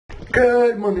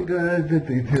Good morning, guys.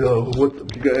 What's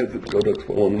up, you guys? It's Godox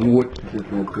on what is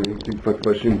anything first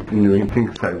question anything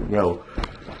exciting. Well,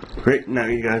 right now,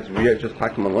 you guys, we are just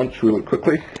packing my lunch really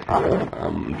quickly.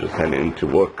 I'm just heading into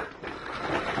work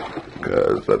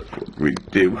because that's what we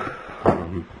do.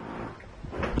 I'm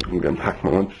gonna pack my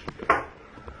lunch.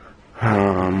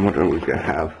 What are we gonna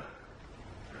have?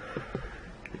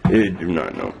 I do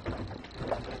not know.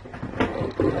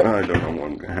 I don't know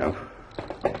what I'm gonna have.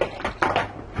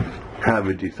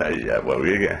 Haven't decided yet what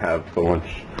we're gonna have for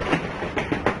lunch.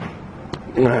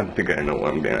 I think I know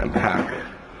what I'm gonna pack.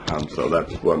 So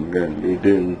that's what I'm gonna be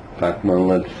doing, pack my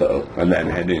lunch, and then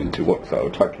head into work. So I'll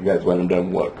talk to you guys when I'm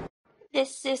done work.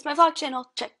 This is my vlog channel.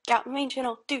 Check out my main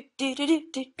channel.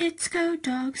 It's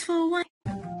Godox for one.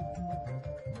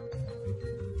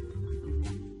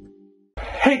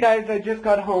 Hey guys, I just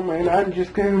got home and I'm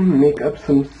just gonna make up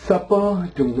some supper.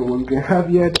 Don't know what I'm gonna have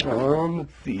yet.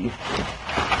 Let's see.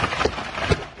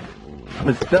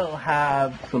 I still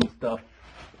have some stuff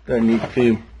that I need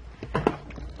to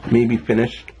maybe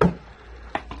finish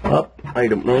up. I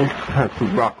don't know. I have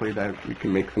some broccoli that we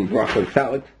can make some broccoli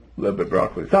salad. A little bit of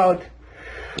broccoli salad.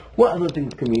 What other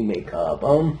things can we make up?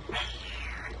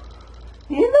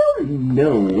 You don't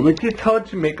know. Like, it's hard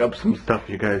to make up some stuff,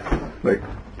 you guys. Like,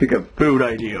 think of food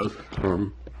ideas.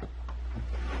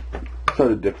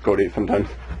 Sort of difficulty sometimes.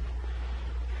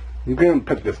 I'm gonna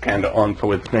put this candle on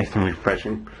so it's nice and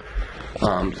refreshing.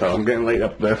 So I'm gonna light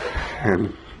up this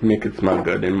and make it smell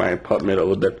good in my apartment a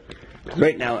little bit.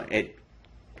 Right now, it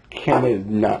kind of is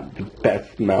not the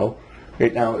best smell.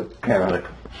 Right now, it's kind of like,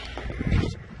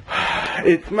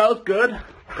 it smells good,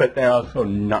 but then also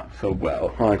not so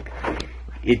well. Like,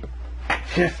 it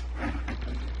just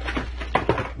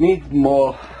needs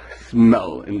more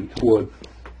smell in towards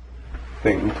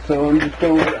things. So I'm just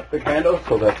gonna light up the candle.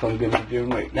 So that's what I'm gonna be doing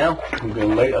right now. I'm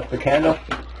gonna light up the candle.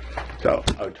 So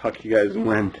I'll talk to you guys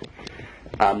when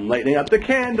I'm lighting up the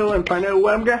candle and find out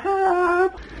what I'm gonna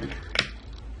have.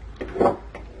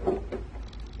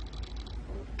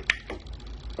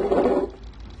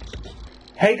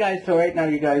 Hey guys, so right now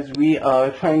you guys, we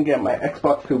are trying to get my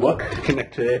Xbox to work,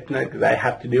 connect to the internet, because I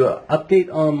have to do an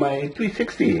update on my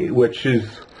 360, which is,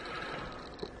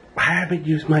 I haven't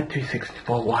used my 360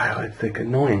 for a while. It's like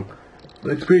annoying.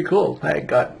 But it's pretty cool.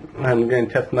 I'm going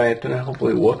to test my internet,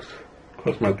 hopefully it works.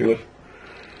 Cross my fingers.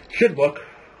 Should work,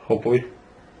 hopefully.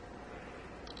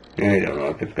 I don't know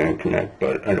if it's going to connect,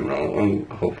 but I don't know,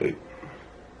 hopefully.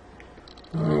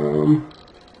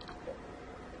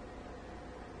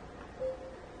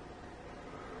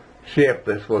 See if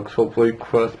this works. Hopefully,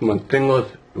 cross my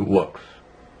fingers, it works.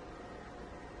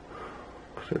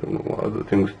 Because I don't know what other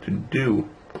things to do.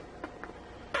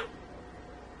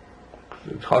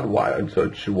 It's hardwired, so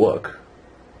it should work.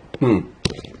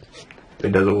 If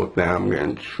it doesn't work now, I'm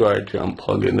going to try to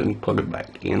unplug it and plug it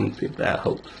back in, see if that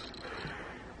helps.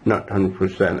 Not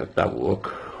 100% if that will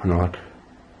work or not.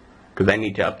 Because I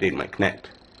need to update my Kinect.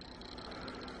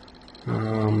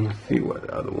 Let's see what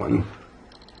other one.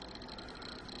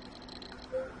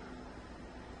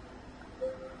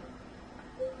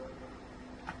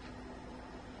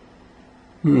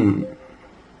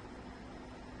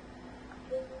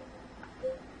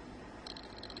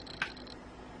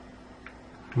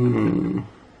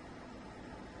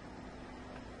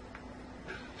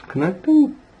 It's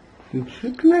connecting? It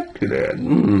should connect to that.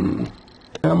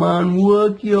 Come on,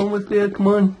 work. You almost there. Come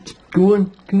on. Go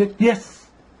on. Connect. Yes.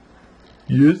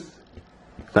 Yes.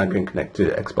 It's not going to connect to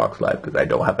Xbox Live because I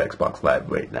don't have Xbox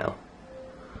Live right now.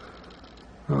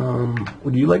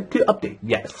 Would you like to update?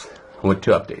 Yes. I want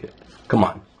to update it. Come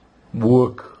on.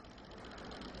 Work.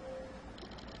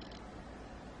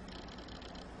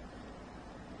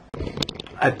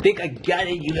 I think I got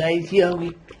it, you guys. Yeah,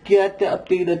 we got the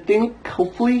update. I think,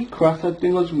 hopefully, cross our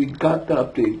fingers, we got the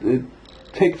update. It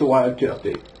takes a while to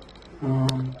update.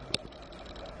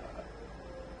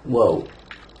 Whoa.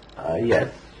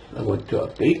 Yes, I want to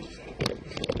update.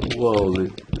 Whoa,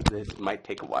 this might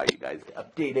take a while, you guys.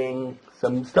 Updating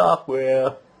some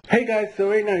software. Hey guys, so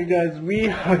right now, you guys, we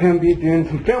are going to be doing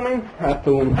some filming.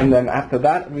 And then after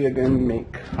that, we are going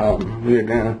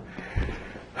to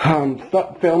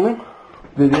start filming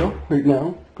video right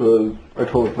now, because I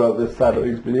told us about this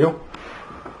Saturday's video,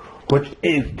 which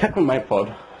is technically my fault.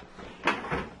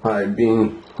 I've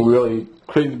been really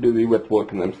crazy busy with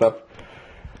work and stuff,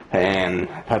 and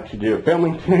I had to do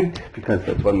filming tonight, because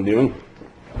that's what I'm doing.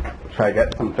 Try to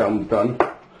get some films done.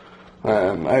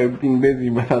 I've been busy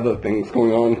with other things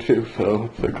going on too, so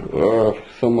it's like,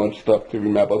 so much stuff to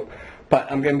remember.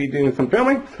 But I'm going to be doing some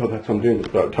filming, so that's what I'm doing.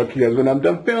 So I'll talk to you guys when I'm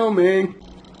done filming.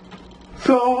 So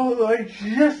So I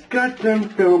just got done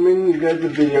filming you guys a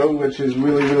video, which is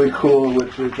really cool.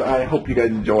 Which is, I hope you guys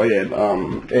enjoy it.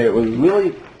 It was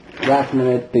really last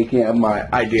minute thinking of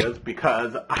my ideas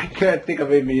because I can't think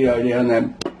of a video idea, and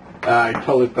then I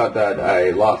totally thought that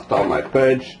I lost all my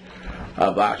footage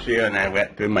of last year, and I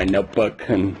went through my notebook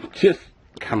and just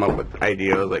come up with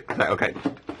ideas like, okay,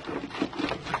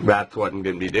 that's what I'm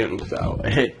gonna be doing. So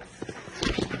it's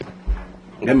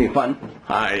gonna be fun.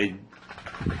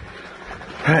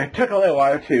 I took a little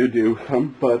while to do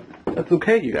some, but that's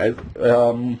okay, you guys.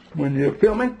 When you're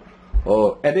filming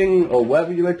or editing or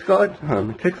whatever you like to call it,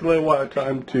 it takes a little while of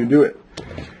time to do it.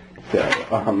 So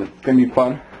it's gonna be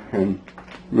fun and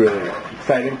really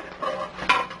exciting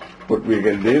what we're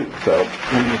gonna do. So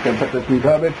I'm just gonna put this in the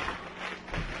garbage.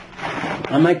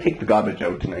 I might take the garbage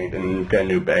out tonight and get a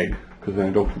new bag, because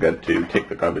then don't forget to take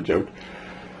the garbage out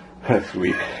this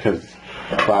week, because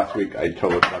last week I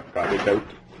totally got the garbage out.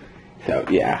 So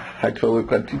yeah, I totally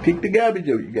got to take the garbage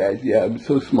out, you guys. Yeah, I'm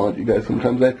so smart, you guys.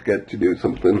 Sometimes I forget to do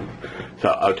something. So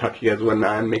I'll talk to you guys when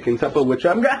I'm making supper, which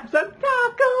I'm gonna have some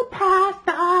taco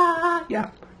pasta. Yeah,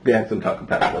 we have some taco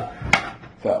pasta.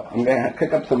 So I'm gonna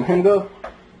pick up some hamburger.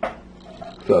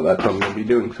 So that's what I'm gonna be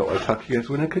doing. So I'll talk to you guys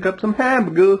when I pick up some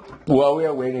hamburger. While we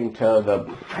are waiting till the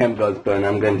hamburger's burn,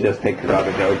 I'm gonna just take the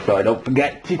garbage out so I don't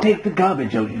forget to take the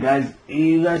garbage out, you guys.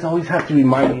 You guys always have to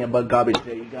remind me about garbage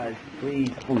day, you guys. Please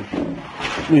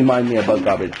remind me about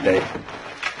garbage day.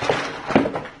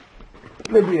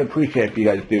 I'd really appreciate if you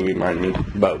guys do remind me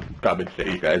about garbage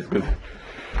day, you guys, because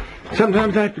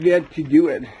sometimes I forget to do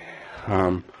it.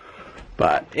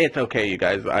 But it's okay, you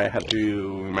guys. I have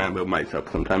to remember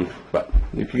myself sometimes. But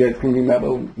if you guys can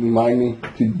remind me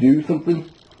to do something,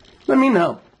 let me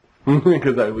know.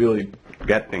 Because I really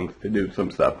forget things to do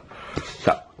some stuff.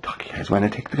 So, talk to you guys when I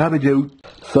take the garbage out.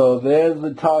 So there's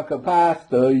the taco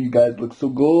pasta. You guys look so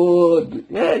good.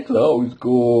 Yeah, it's always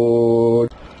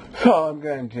good. So I'm going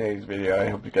to end today's video. I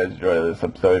hope you guys enjoy this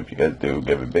episode. If you guys do,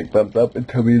 give it a big thumbs up and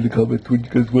tell me in the comments what you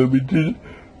guys want me to do.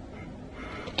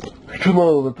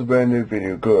 Tomorrow with a brand new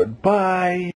video.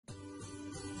 Goodbye.